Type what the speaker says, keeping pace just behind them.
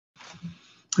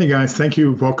Hey guys, thank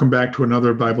you. Welcome back to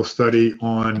another Bible study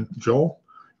on Joel.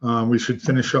 We should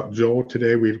finish up Joel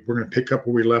today. We're going to pick up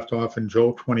where we left off in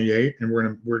Joel 28, and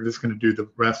we're just going to do the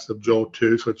rest of Joel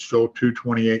 2. So it's Joel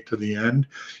 2:28 to the end.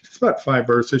 It's about 5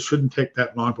 verses. Shouldn't take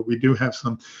that long, but we do have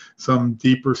some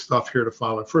deeper stuff here to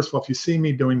follow. First of all, if you see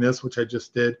me doing this, which I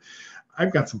just did,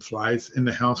 I've got some flies in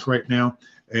the house right now,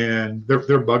 and they're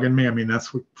bugging me. I mean,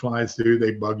 that's what flies do.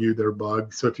 They bug you. They're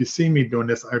bugs. So if you see me doing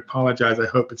this, I apologize. I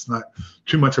hope it's not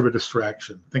too much of a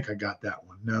distraction. I think I got that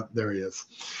one. No, there he is.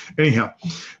 Anyhow,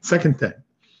 second thing.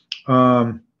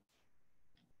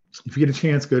 If you get a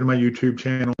chance, go to my YouTube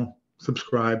channel,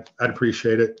 subscribe. I'd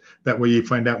appreciate it. That way you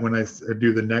find out when I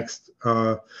do the next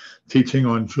teaching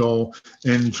on Joel.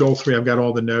 In Joel 3, I've got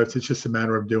all the notes. It's just a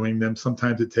matter of doing them.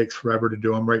 Sometimes it takes forever to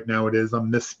do them. Right now it is. I'm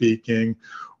misspeaking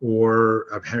or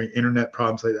I'm having internet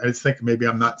problems. I just think maybe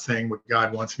I'm not saying what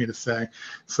God wants me to say.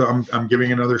 So I'm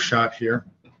giving another shot here.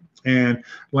 And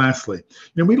lastly,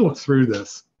 we look through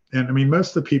this. And I mean,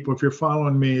 most of the people, if you're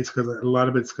following me, it's because a lot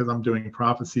of it's because I'm doing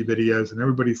prophecy videos and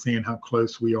everybody's seeing how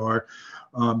close we are.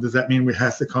 Does that mean it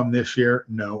has to come this year?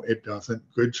 No, it doesn't.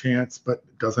 Good chance, but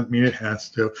it doesn't mean it has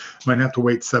to. Might have to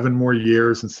wait 7 more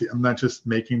years and see. I'm not just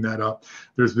making that up.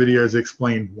 There's videos that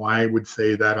explain why I would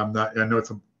say that. I know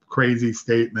it's a crazy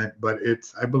statement, but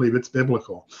I believe it's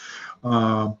biblical.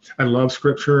 I love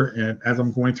scripture. And as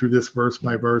I'm going through this verse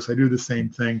by verse, I do the same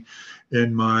thing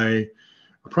in my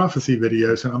prophecy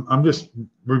videos, and I'm just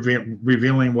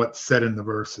revealing what's said in the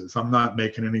verses. I'm not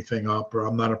making anything up, or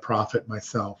I'm not a prophet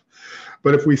myself.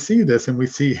 But if we see this and we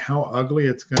see how ugly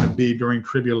it's going to be during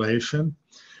tribulation,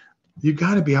 you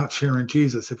got to be out sharing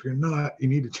Jesus. If you're not, you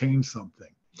need to change something.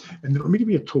 And let me give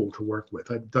you a tool to work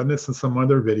with. I've done this in some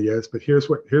other videos, but here's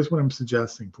what I'm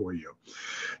suggesting for you.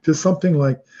 Just something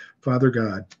like, Father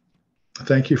God,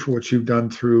 thank you for what you've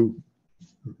done through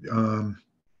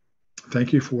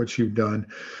thank you for what you've done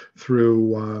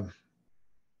through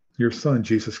your son,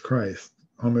 Jesus Christ,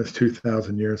 almost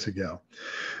 2,000 years ago.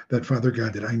 That, Father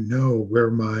God, that I know where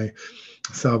my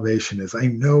salvation is. I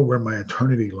know where my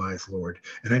eternity lies, Lord,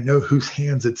 and I know whose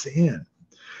hands it's in.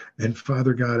 And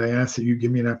Father God, I ask that you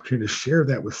give me an opportunity to share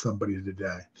that with somebody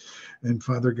today. And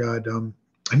Father God,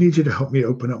 I need you to help me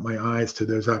open up my eyes to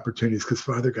those opportunities, because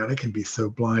Father God, I can be so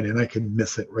blind and I can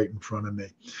miss it right in front of me.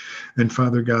 And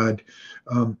Father God,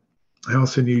 I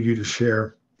also need you to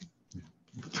share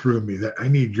through me that I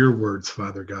need your words,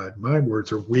 Father God. My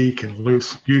words are weak and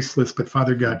loose, useless, but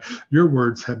Father God, your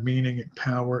words have meaning and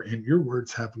power, and your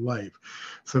words have life.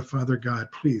 So Father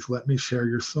God, please let me share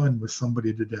your son with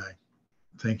somebody today.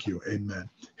 Thank you. Amen.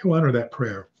 He'll honor that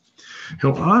prayer.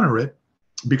 He'll honor it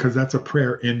because that's a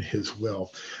prayer in his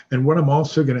will. And what I'm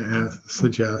also going to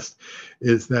suggest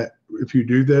is that if you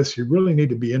do this, you really need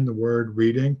to be in the word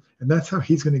reading, and that's how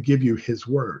he's going to give you his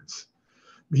words.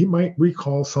 He might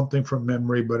recall something from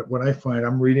memory, but what I find,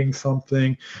 I'm reading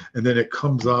something and then it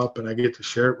comes up and I get to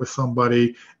share it with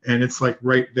somebody, and it's like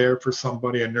right there for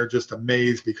somebody, and they're just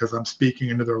amazed because I'm speaking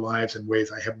into their lives in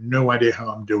ways I have no idea how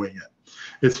I'm doing it.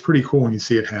 It's pretty cool when you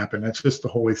see it happen. That's just the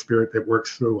Holy Spirit that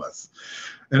works through us.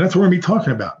 And that's what we're going to be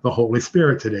talking about, the Holy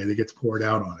Spirit today that gets poured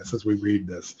out on us as we read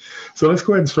this. So let's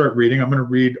go ahead and start reading. I'm going to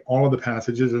read all of the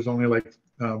passages. There's only like,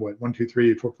 1, 2,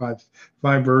 3, 4,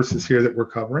 5 verses here that we're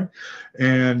covering.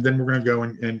 And then we're going to go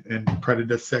and try to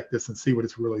dissect this and see what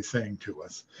it's really saying to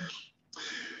us.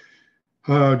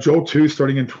 Joel 2,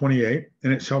 starting in 28,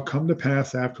 and it shall come to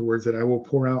pass afterwards that I will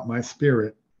pour out my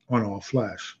spirit on all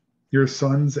flesh. Your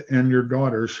sons and your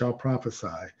daughters shall prophesy.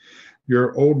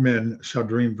 Your old men shall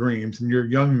dream dreams, and your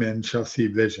young men shall see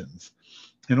visions.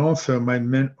 And also on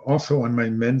my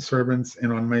men servants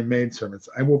and on my maid servants,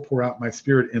 I will pour out my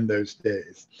spirit in those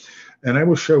days. And I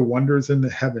will show wonders in the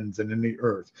heavens and in the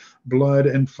earth, blood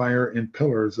and fire and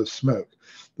pillars of smoke.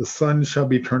 The sun shall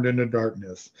be turned into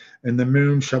darkness, and the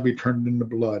moon shall be turned into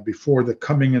blood before the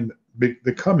coming of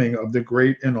the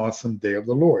great and awesome day of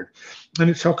the Lord. And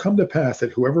it shall come to pass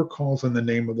that whoever calls on the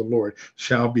name of the Lord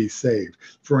shall be saved.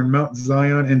 For in Mount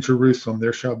Zion and Jerusalem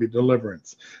there shall be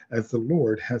deliverance, as the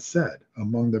Lord has said,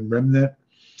 among the remnant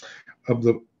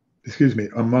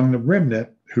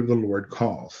who the Lord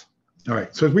calls. All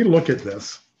right, so as we look at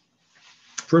this,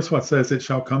 first of all, it says it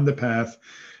shall come to pass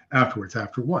afterwards.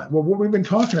 After what? Well, what we've been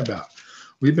talking about.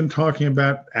 We've been talking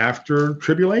about after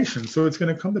tribulation. So it's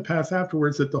going to come to pass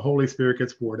afterwards that the Holy Spirit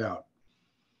gets poured out.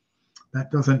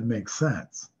 That doesn't make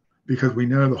sense, because we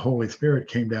know the Holy Spirit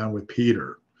came down with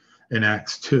Peter in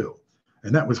Acts 2.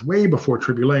 And that was way before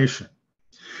tribulation.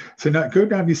 So now go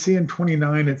down, you see in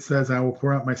 29, it says, I will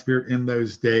pour out my spirit in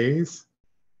those days.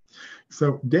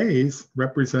 So days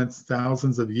represents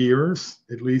thousands of years,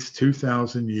 at least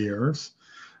 2,000 years.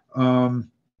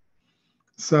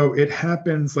 So it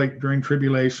happens like during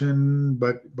tribulation,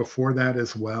 but before that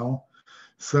as well.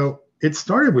 So it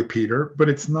started with Peter, but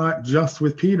it's not just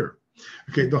with Peter.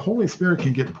 Okay, the Holy Spirit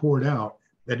can get poured out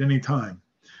at any time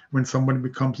when somebody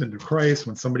becomes into Christ,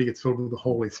 when somebody gets filled with the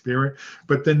Holy Spirit.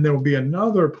 But then there will be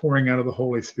another pouring out of the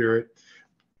Holy Spirit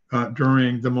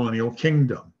during the millennial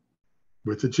kingdom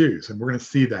with the Jews, and we're going to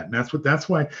see that. And that's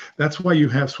why you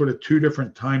have sort of two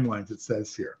different timelines. It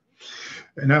says here.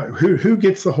 And now, who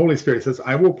gets the Holy Spirit? It says,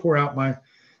 "I will pour out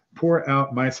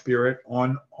my Spirit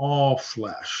on all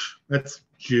flesh." That's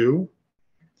Jew,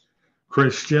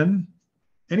 Christian,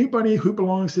 anybody who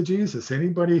belongs to Jesus,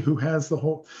 anybody who has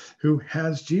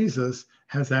Jesus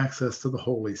has access to the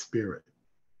Holy Spirit.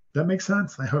 That makes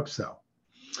sense? I hope so.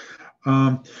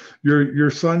 Your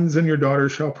sons and your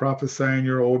daughters shall prophesy, and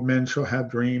your old men shall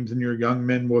have dreams, and your young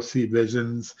men will see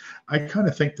visions. I kind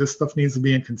of think this stuff needs to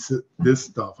be this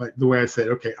stuff. The way I said,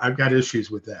 okay, I've got issues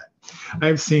with that.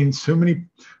 I've seen so many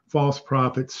false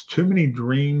prophets, too many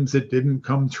dreams that didn't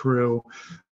come true.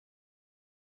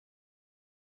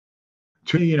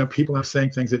 Too many, people are saying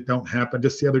things that don't happen.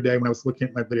 Just the other day when I was looking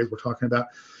at my videos, we're talking about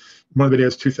one of the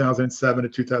videos, 2007 to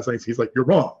 2008. He's like, "You're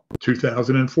wrong.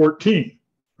 2014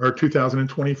 or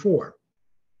 2024."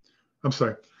 I'm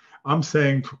sorry. I'm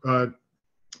saying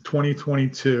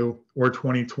 2022 or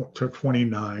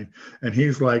 2029, and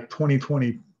he's like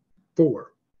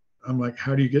 2024. I'm like,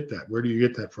 how do you get that? Where do you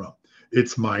get that from?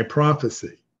 It's my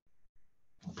prophecy.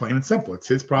 Plain and simple. It's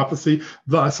his prophecy.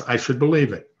 Thus, I should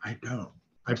believe it. I don't.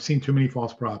 I've seen too many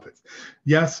false prophets.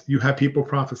 Yes, you have people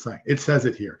prophesying. It says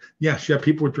it here. Yes, you have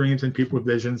people with dreams and people with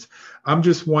visions. I'm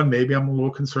just one. Maybe I'm a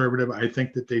little conservative. I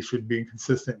think that they should be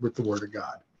consistent with the Word of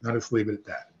God. I'll just leave it at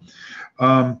that.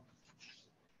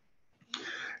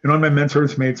 And on my men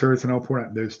servants, maid servants, and I'll pour out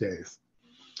in those days.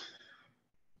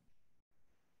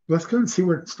 Let's go and see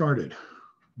where it started.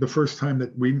 The first time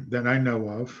that I know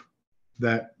of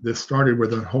that this started where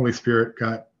the Holy Spirit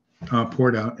got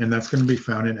poured out, and that's going to be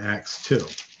found in Acts 2.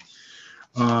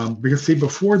 Because see,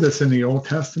 before this in the Old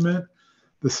Testament,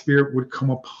 the Spirit would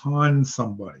come upon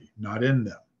somebody, not in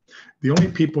them. The only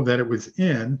people that it was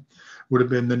in would have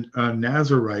been the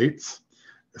Nazarites,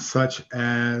 such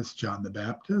as John the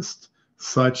Baptist,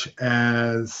 such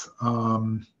as,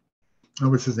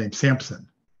 what's his name? Samson.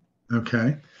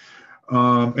 Okay.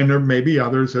 And there may be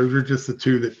others. Those are just the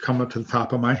two that come up to the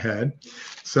top of my head.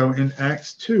 So in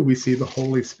Acts 2, we see the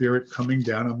Holy Spirit coming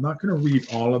down. I'm not going to read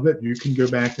all of it. You can go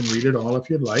back and read it all if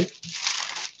you'd like.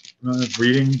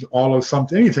 Reading all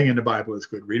of anything in the Bible is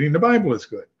good. Reading the Bible is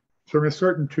good. So we're going to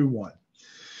start in 2:1.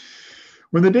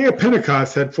 When the day of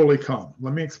Pentecost had fully come.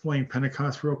 Let me explain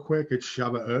Pentecost real quick. It's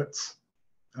Shavuot.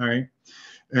 All right.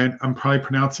 And I'm probably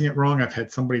pronouncing it wrong. I've had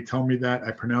somebody tell me that.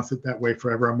 I pronounce it that way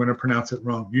forever. I'm going to pronounce it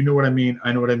wrong. You know what I mean.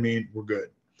 I know what I mean. We're good.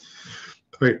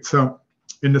 Great. So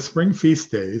in the spring feast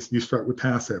days, you start with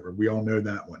Passover. We all know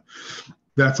that one.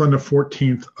 That's on the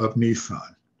 14th of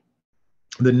Nisan.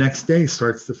 The next day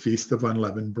starts the Feast of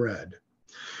Unleavened Bread.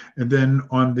 And then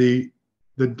on the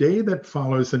day that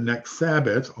follows the next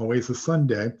Sabbath, always a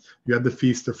Sunday, you have the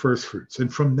Feast of First Fruits.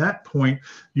 And from that point,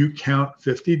 you count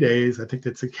 50 days. I think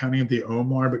that's the counting of the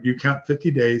Omar, but you count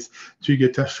 50 days till you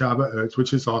get to Shavuot,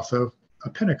 which is also a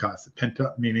Pentecost.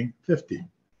 Penta meaning 50.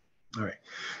 All right.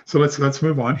 So let's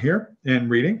move on here in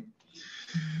reading.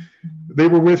 They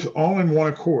were with all in one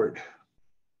accord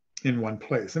in one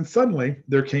place. And suddenly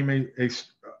there came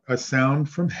a sound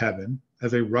from heaven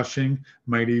as a rushing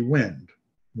mighty wind,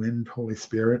 Holy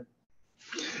Spirit.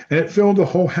 And it filled the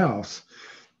whole house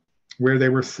where they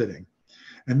were sitting.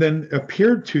 And then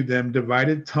appeared to them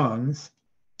divided tongues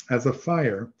as a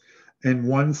fire, and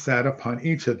one sat upon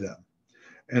each of them.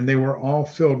 And they were all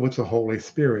filled with the Holy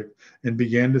Spirit and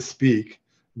began to speak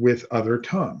with other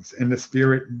tongues. And the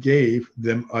Spirit gave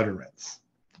them utterance.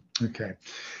 Okay.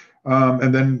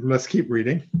 And then let's keep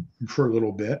reading for a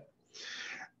little bit.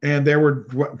 And there were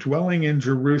dwelling in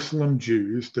Jerusalem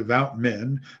Jews, devout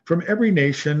men, from every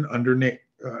nation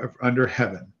under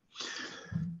heaven.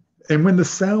 And when the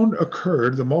sound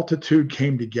occurred, the multitude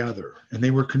came together, and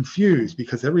they were confused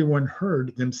because everyone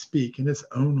heard them speak in his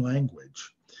own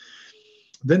language.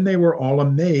 Then they were all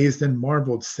amazed and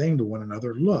marveled, saying to one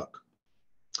another, "Look,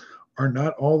 are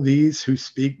not all these who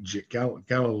speak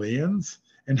Galileans?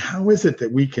 And how is it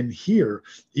that we can hear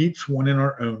each one in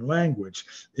our own language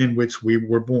in which we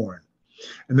were born?"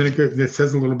 And then it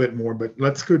says a little bit more, but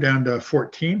let's go down to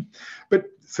 14. But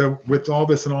so with all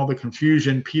this and all the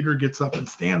confusion, Peter gets up and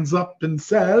stands up and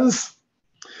says,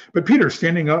 but Peter,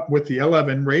 standing up with the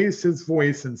 11, raised his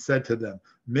voice and said to them,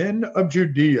 "Men of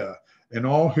Judea and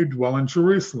all who dwell in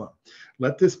Jerusalem,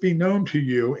 Let this be known to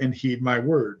you and heed my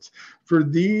words. For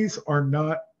these,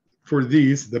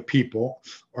 the people,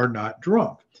 are not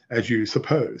drunk, as you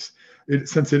suppose,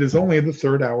 since it is only the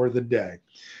third hour of the day.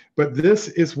 But this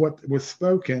is what was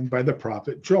spoken by the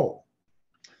prophet Joel.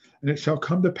 And it shall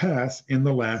come to pass in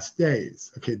the last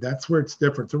days. Okay, that's where it's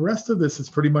different. The rest of this is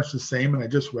pretty much the same, and I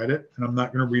just read it, and I'm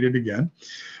not going to read it again.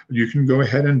 You can go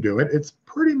ahead and do it. It's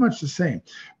pretty much the same.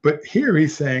 But here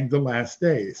he's saying the last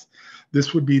days.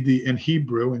 This would be in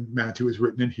Hebrew, and Matthew is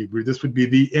written in Hebrew, this would be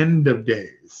the end of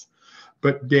days.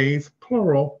 But days,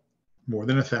 plural, more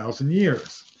than 1,000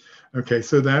 years. Okay,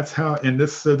 so that's how, and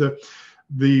this, so the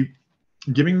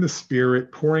giving the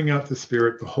Spirit, pouring out the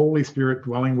Spirit, the Holy Spirit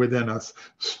dwelling within us,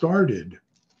 started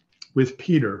with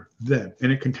Peter then,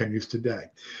 and it continues today.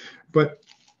 But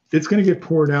it's going to get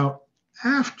poured out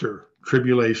after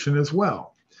tribulation as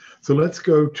well. So let's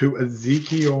go to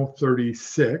Ezekiel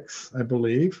 36, I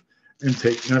believe, and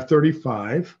take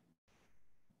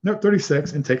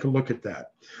 36, and take a look at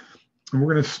that. And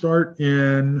we're going to start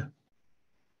in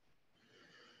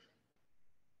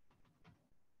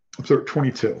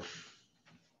 22.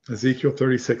 Ezekiel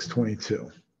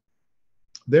 36:22.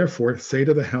 Therefore, say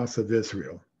to the house of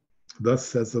Israel, thus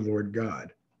says the Lord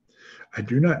God, I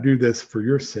do not do this for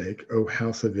your sake, O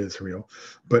house of Israel,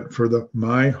 but for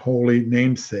my holy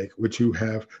name's sake, which you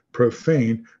have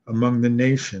profaned among the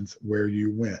nations where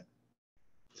you went.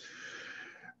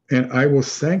 And I will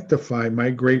sanctify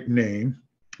my great name,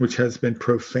 which has been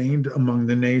profaned among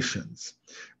the nations,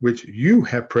 which you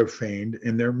have profaned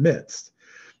in their midst.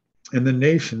 And the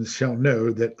nations shall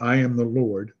know that I am the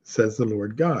Lord, says the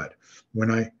Lord God,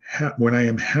 when I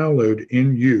am hallowed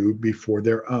in you before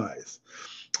their eyes.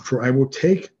 For I will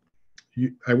take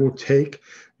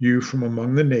you from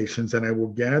among the nations, and I will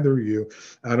gather you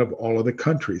out of all of the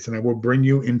countries, and I will bring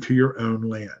you into your own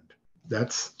land.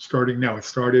 That's starting now. It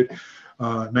started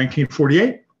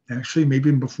 1948. Actually, maybe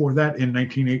even before that, in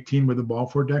 1918 with the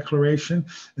Balfour Declaration,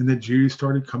 and the Jews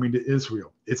started coming to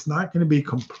Israel. It's not going to be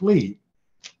complete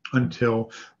until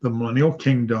the millennial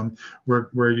kingdom, where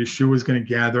Yeshua is going to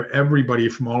gather everybody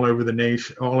from all over the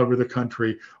nation, all over the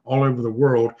country, all over the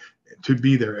world to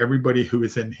be there, everybody who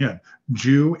is in him,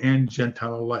 Jew and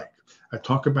Gentile alike. I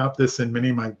talk about this in many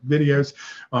of my videos.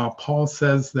 Paul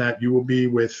says that you will be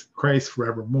with Christ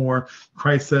forevermore.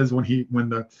 Christ says when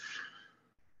the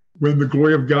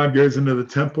glory of God goes into the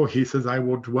temple, he says, I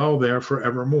will dwell there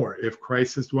forevermore. If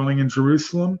Christ is dwelling in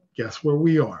Jerusalem, guess where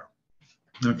we are?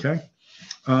 Okay.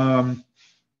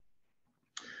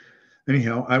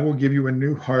 Anyhow, I will give you a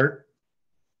new heart,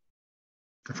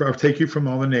 for I'll take you from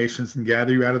all the nations and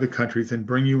gather you out of the countries and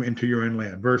bring you into your own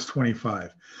land. Verse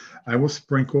 25, I will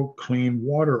sprinkle clean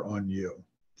water on you,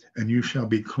 and you shall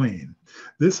be clean.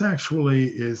 This actually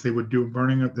is, they would do a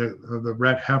burning of the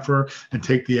red heifer and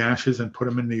take the ashes and put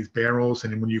them in these barrels.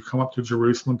 And when you come up to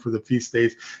Jerusalem for the feast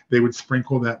days, they would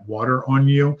sprinkle that water on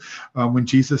you. When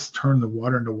Jesus turned the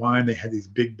water into wine, they had these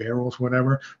big barrels,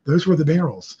 whatever. Those were the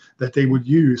barrels that they would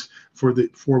use for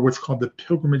what's called the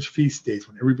pilgrimage feast days,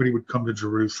 when everybody would come to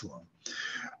Jerusalem.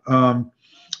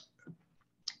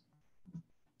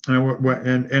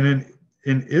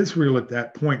 In Israel at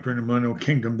that point during the millennial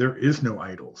kingdom, there is no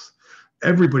idols.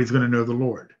 Everybody's going to know the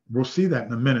Lord. We'll see that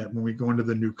in a minute when we go into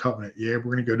the new covenant. Yeah,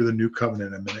 we're going to go to the new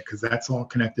covenant in a minute because that's all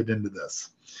connected into this.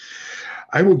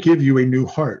 I will give you a new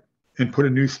heart and put a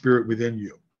new spirit within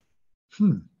you.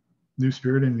 New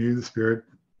spirit in you, the spirit.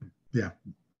 Yeah.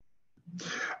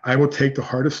 I will take the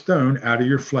heart of stone out of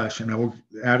your flesh, and I will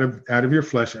out of your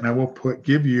flesh, and I will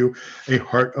give you a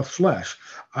heart of flesh.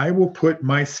 I will put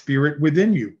my spirit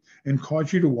within you, and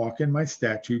cause you to walk in my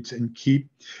statutes and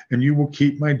you will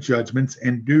keep my judgments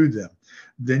and do them.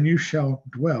 Then you shall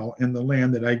dwell in the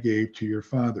land that I gave to your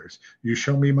fathers. You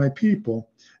shall be my people,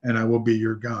 and I will be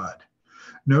your God.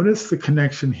 Notice the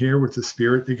connection here with the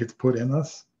spirit that gets put in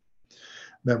us,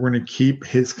 that we're going to keep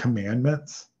his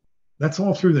commandments. That's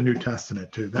all through the New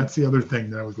Testament too. That's the other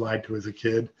thing that I was lied to as a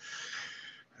kid.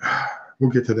 We'll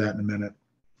get to that in a minute.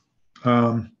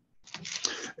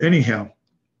 Anyhow,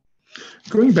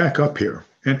 going back up here,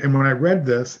 and when I read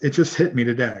this, it just hit me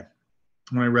today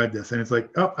when I read this. And it's like,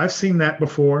 oh, I've seen that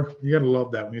before. You got to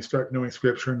love that. When you start knowing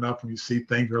scripture enough, when you see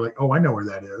things, you're like, oh, I know where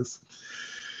that is.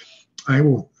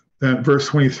 Verse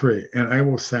 23, and I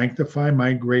will sanctify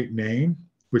my great name,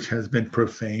 which has been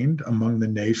profaned among the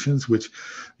nations, which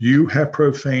you have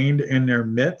profaned in their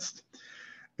midst.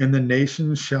 And the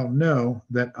nations shall know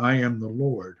that I am the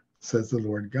Lord, says the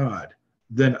Lord God.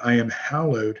 Then I am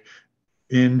hallowed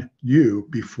in you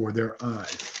before their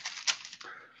eyes.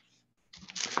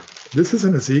 This is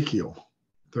in Ezekiel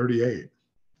 38.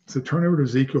 So turn over to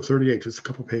Ezekiel 38, just a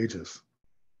couple pages.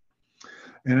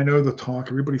 And I know the talk,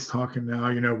 everybody's talking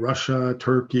now, Russia,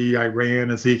 Turkey,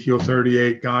 Iran, Ezekiel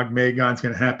 38, Gog, Magog's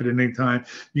going to happen at any time.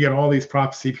 You got all these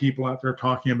prophecy people out there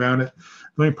talking about it.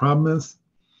 The only problem is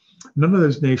none of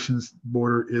those nations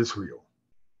border Israel.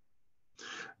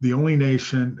 The only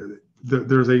nation,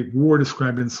 there's a war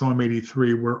described in Psalm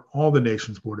 83 where all the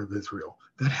nations border Israel.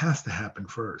 That has to happen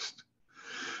first.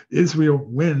 Israel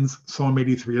wins Psalm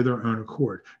 83 of their own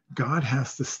accord. God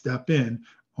has to step in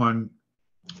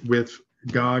with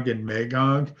Gog and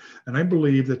Magog. And I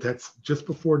believe that that's just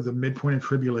before the midpoint of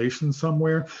tribulation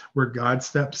somewhere where God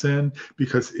steps in,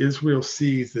 because Israel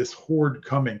sees this horde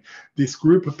coming, this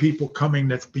group of people coming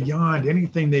that's beyond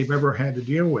anything they've ever had to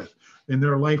deal with in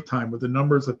their lifetime, with the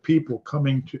numbers of people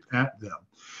coming at them.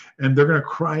 And they're going to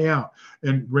cry out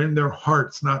and rend their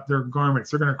hearts, not their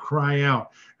garments. They're going to cry out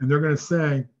and they're going to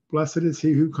say, "Blessed is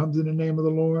he who comes in the name of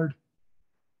the Lord."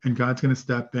 And God's going to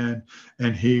step in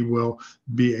and he will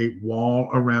be a wall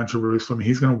around Jerusalem.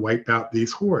 He's going to wipe out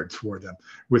these hordes for them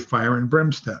with fire and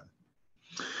brimstone.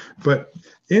 But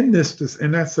in this,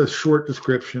 and that's a short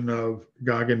description of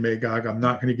Gog and Magog. I'm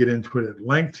not going to get into it at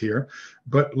length here,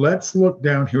 but let's look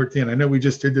down here at the end. I know we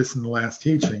just did this in the last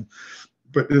teaching,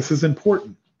 but this is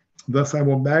important. Thus I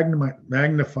will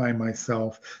magnify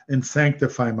myself and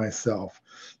sanctify myself.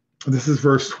 This is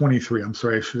verse 23. I'm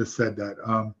sorry, I should have said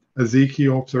that.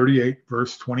 Ezekiel 38,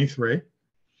 verse 23.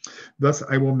 Thus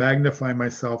I will magnify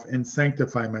myself and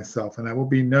sanctify myself, and I will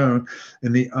be known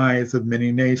in the eyes of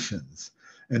many nations,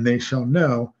 and they shall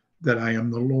know that I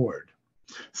am the Lord.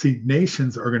 See,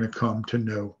 nations are going to come to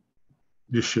know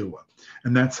Yeshua.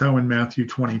 And that's how in Matthew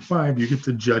 25, you get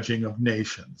the judging of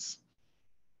nations.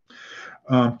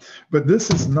 But this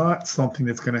is not something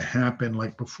that's going to happen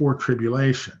like before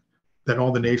tribulation, that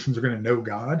all the nations are going to know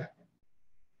God.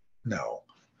 No.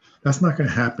 That's not going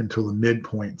to happen till the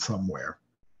midpoint somewhere.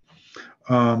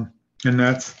 But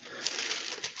it's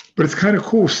kind of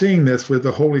cool seeing this with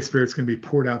the Holy Spirit's going to be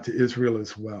poured out to Israel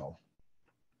as well.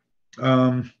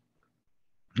 Let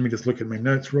me just look at my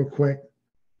notes real quick.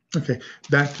 Okay,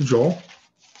 back to Joel.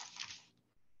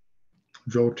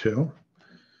 Joel 2.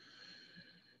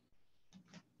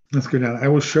 Let's go down. I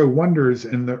will show wonders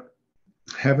in the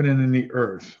heaven and in the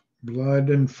earth, blood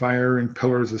and fire and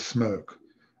pillars of smoke.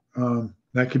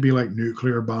 That could be like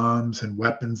nuclear bombs and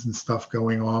weapons and stuff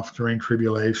going off during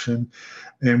tribulation.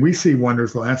 And we see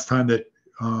wonders. The last time that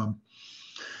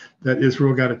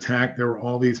Israel got attacked, there were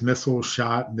all these missiles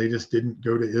shot and they just didn't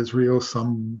go to Israel.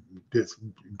 Some just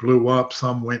blew up.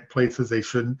 Some went places they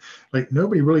shouldn't. Like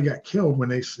nobody really got killed when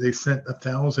they sent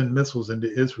 1,000 missiles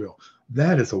into Israel.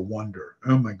 That is a wonder.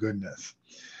 Oh my goodness.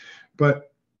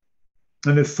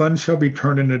 And the sun shall be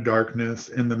turned into darkness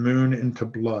and the moon into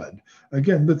blood.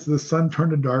 Again, the sun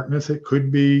turned to darkness. It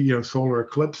could be, solar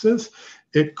eclipses.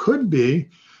 It could be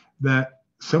that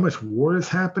so much war is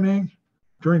happening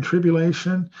during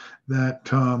tribulation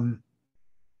that all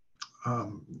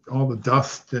the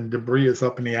dust and debris is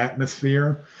up in the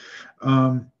atmosphere.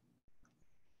 And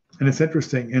it's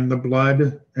interesting. And the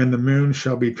blood and the moon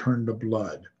shall be turned to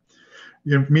blood.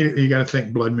 Immediately you got to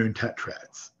think blood moon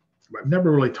tetrads. I've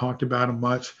never really talked about them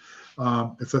much.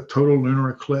 It's a total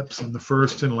lunar eclipse and the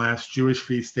first and last Jewish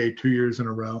feast day 2 years in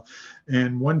a row.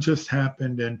 And one just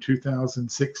happened in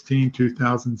 2016,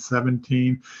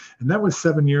 2017. And that was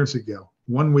 7 years ago,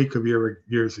 1 week of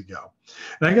years ago.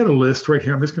 And I got a list right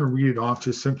here. I'm just going to read it off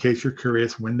just in case you're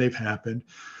curious when they've happened.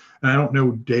 And I don't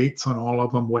know dates on all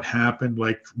of them, what happened,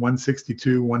 like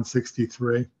 162,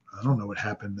 163. I don't know what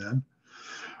happened then.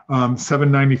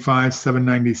 795,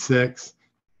 796.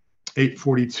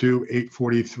 842,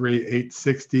 843,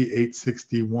 860,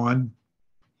 861,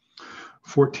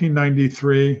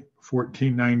 1493,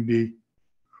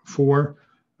 1494,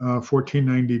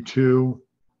 1492,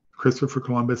 Christopher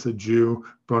Columbus, a Jew,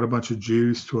 brought a bunch of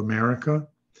Jews to America.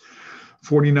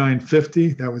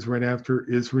 4950, that was right after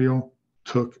Israel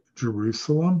took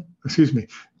Jerusalem.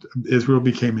 Israel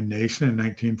became a nation in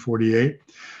 1948.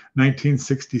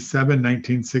 1967,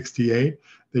 1968,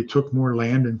 they took more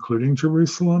land, including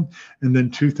Jerusalem. And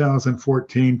then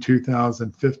 2014,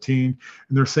 2015,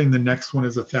 and they're saying the next one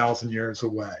is 1,000 years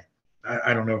away.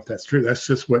 I don't know if that's true. That's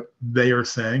just what they are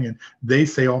saying. And they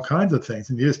say all kinds of things,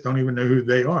 and you just don't even know who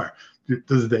they are.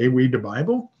 Does they read the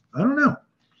Bible? I don't know.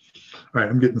 All right,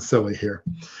 I'm getting silly here.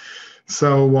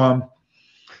 So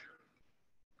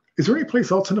is there any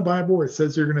place else in the Bible where it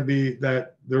says there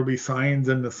will be signs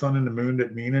in the sun and the moon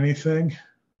that mean anything?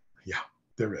 Yeah,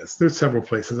 there is. There's several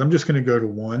places. I'm just going to go to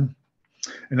one,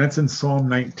 and that's in Psalm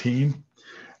 19.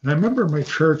 And I remember my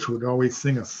church would always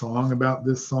sing a song about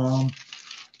this psalm.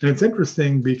 And it's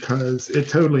interesting because it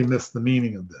totally missed the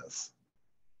meaning of this.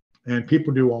 And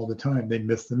people do all the time. They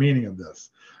miss the meaning of this.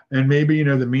 And maybe, you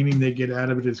know, the meaning they get out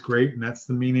of it is great, and that's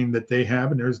the meaning that they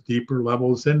have, and there's deeper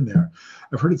levels in there.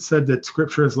 I've heard it said that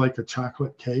scripture is like a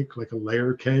chocolate cake, like a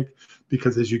layer cake,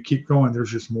 because as you keep going,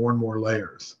 there's just more and more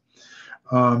layers.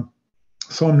 Psalm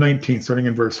 19, starting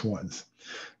in verse 1.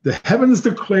 The heavens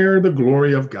declare the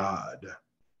glory of God.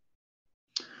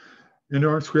 In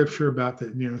our scripture about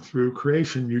that, you know, through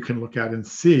creation, you can look out and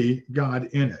see God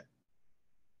in it.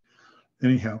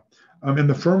 Anyhow, and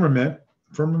the firmament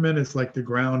is like the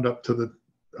ground up to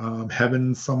the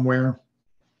heavens somewhere.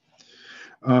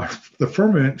 The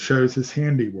firmament shows his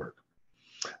handiwork.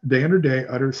 Day under day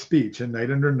utters speech, and night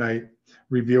under night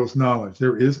reveals knowledge.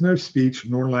 There is no speech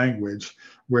nor language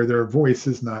where their voice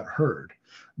is not heard.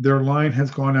 Their line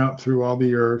has gone out through all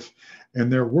the earth,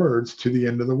 and their words to the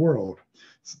end of the world.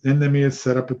 In them he has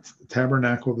set up a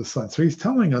tabernacle of the sun. So he's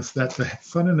telling us that the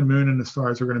sun and the moon and the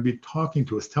stars are going to be talking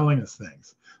to us, telling us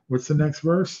things. What's the next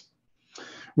verse?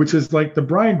 Which is like the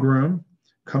bridegroom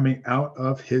coming out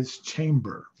of his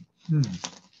chamber.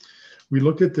 We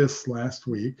looked at this last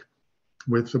week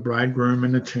with the bridegroom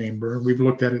in the chamber. We've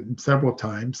looked at it several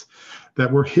times,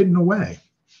 that we're hidden away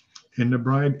in the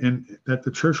bride, and that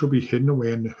the church will be hidden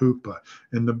away in the huppah,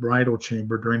 in the bridal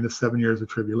chamber during the 7 years of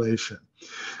tribulation.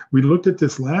 We looked at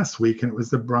this last week, and it was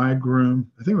the bridegroom.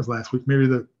 I think it was last week, maybe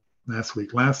the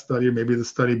last study, or maybe the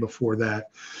study before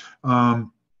that,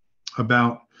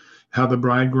 about how the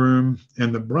bridegroom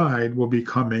and the bride will be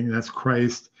coming. That's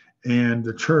Christ and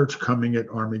the church coming at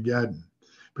Armageddon.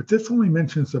 But this only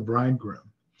mentions the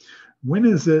bridegroom. When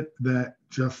is it that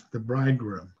just the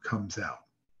bridegroom comes out?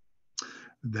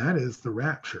 That is the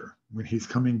rapture, when he's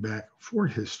coming back for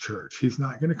his church. He's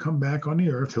not going to come back on the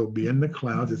earth. He'll be in the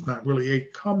clouds. It's not really a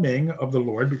coming of the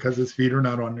Lord because his feet are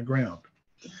not on the ground.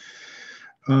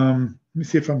 Let me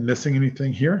see if I'm missing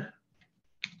anything here.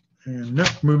 And no,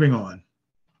 moving on.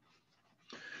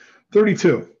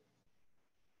 32.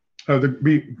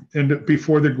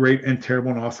 Before the great and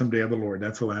terrible and awesome day of the Lord.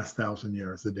 That's the last 1,000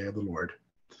 years, the day of the Lord.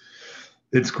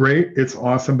 It's great, it's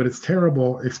awesome, but it's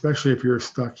terrible, especially if you're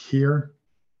stuck here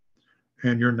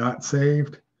and you're not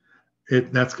saved.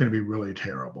 That's going to be really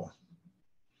terrible.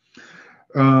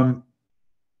 And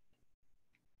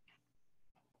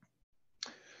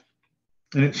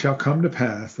it shall come to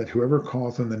pass that whoever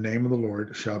calls on the name of the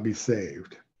Lord shall be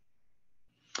saved.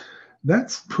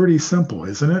 That's pretty simple,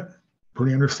 isn't it?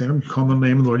 Pretty understandable. You call on the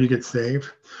name of the Lord, you get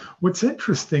saved. What's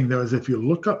interesting, though, is if you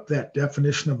look up that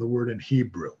definition of the word in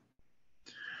Hebrew,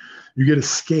 you get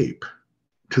escape,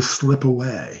 to slip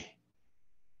away.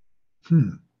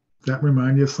 Does that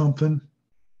remind you of something?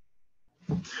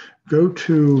 Go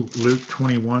to Luke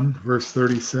 21, verse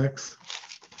 36.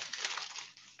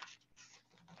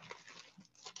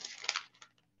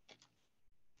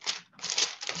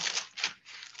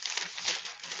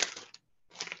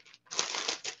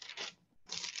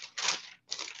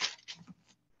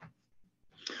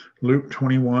 Luke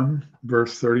 21,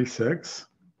 verse 36.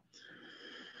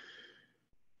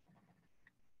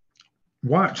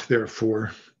 Watch,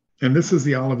 therefore, and this is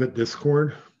the Olivet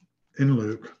Discord in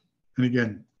Luke. And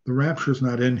again, the rapture is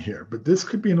not in here, but this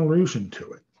could be an allusion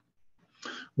to it.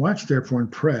 Watch, therefore,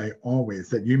 and pray always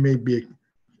that you may be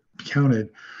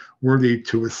counted worthy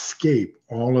to escape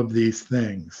all of these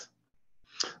things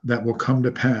that will come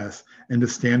to pass and to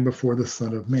stand before the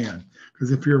Son of Man.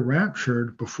 Because if you're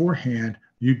raptured beforehand,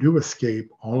 you do escape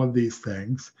all of these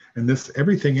things. And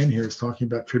everything in here is talking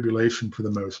about tribulation for the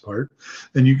most part.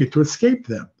 And you get to escape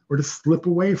them or to slip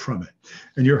away from it.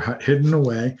 And you're hidden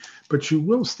away, but you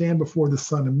will stand before the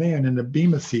Son of Man in the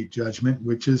Bema Seat judgment,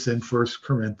 which is in 1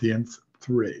 Corinthians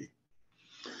 3.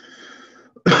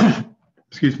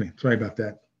 Excuse me. Sorry about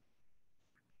that.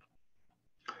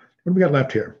 What do we got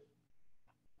left here?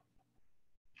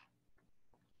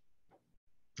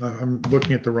 I'm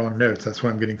looking at the wrong notes. That's why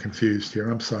I'm getting confused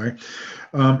here. I'm sorry.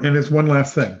 And there's one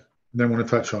last thing that I want to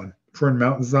touch on. For in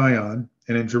Mount Zion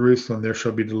and in Jerusalem there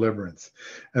shall be deliverance,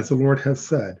 as the Lord has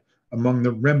said, among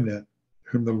the remnant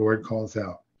whom the Lord calls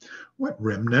out. What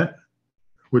remnant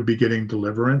would be getting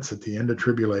deliverance at the end of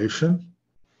tribulation?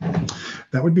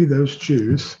 That would be those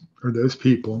Jews or those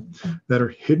people that are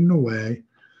hidden away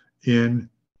in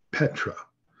Petra.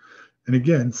 And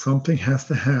again, something has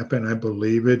to happen. I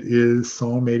believe it is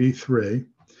Psalm 83.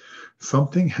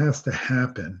 Something has to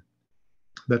happen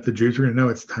that the Jews are going to know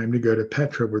it's time to go to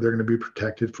Petra, where they're going to be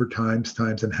protected for times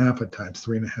and half of times,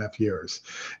 3.5 years.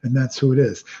 And that's who it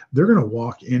is. They're going to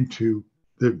walk into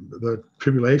the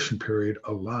tribulation period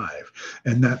alive.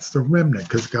 And that's the remnant,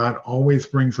 because God always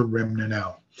brings a remnant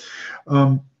out.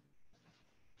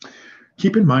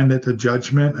 Keep in mind that the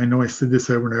judgment, I know I said this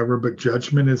over and over, but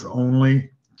judgment is only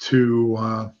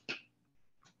to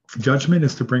judgment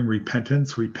is to bring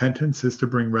repentance. Repentance is to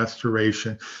bring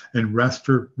restoration, and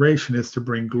restoration is to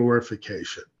bring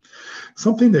glorification.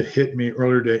 Something that hit me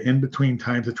earlier today, in between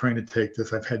times of trying to take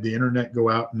this, I've had the internet go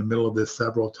out in the middle of this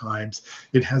several times.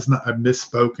 It has not, I've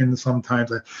misspoken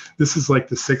sometimes. This is like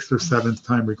the 6th or 7th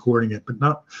time recording it,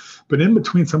 but in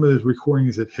between some of those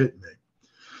recordings, it hit me.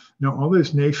 Now, all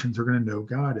those nations are going to know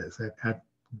God is at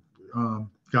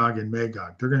Gog and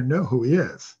Magog. They're going to know who he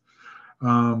is.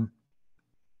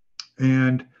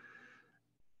 And,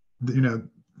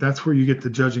 that's where you get the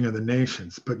judging of the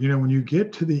nations. But, when you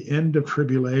get to the end of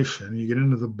tribulation, you get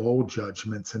into the bowl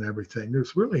judgments and everything,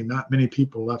 there's really not many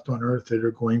people left on earth that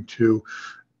are going to,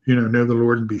 know the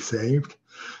Lord and be saved.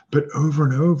 But over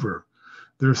and over,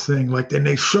 they're saying, like, then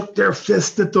they shook their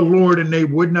fist at the Lord and they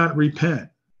would not repent.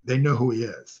 They know who he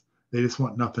is. They just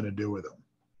want nothing to do with him.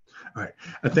 All right.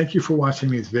 I thank you for watching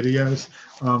these videos.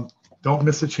 Don't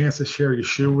miss a chance to share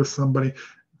Yeshua with somebody.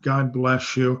 God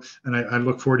bless you. And I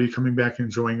look forward to you coming back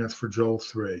and joining us for Joel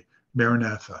 3.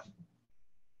 Maranatha.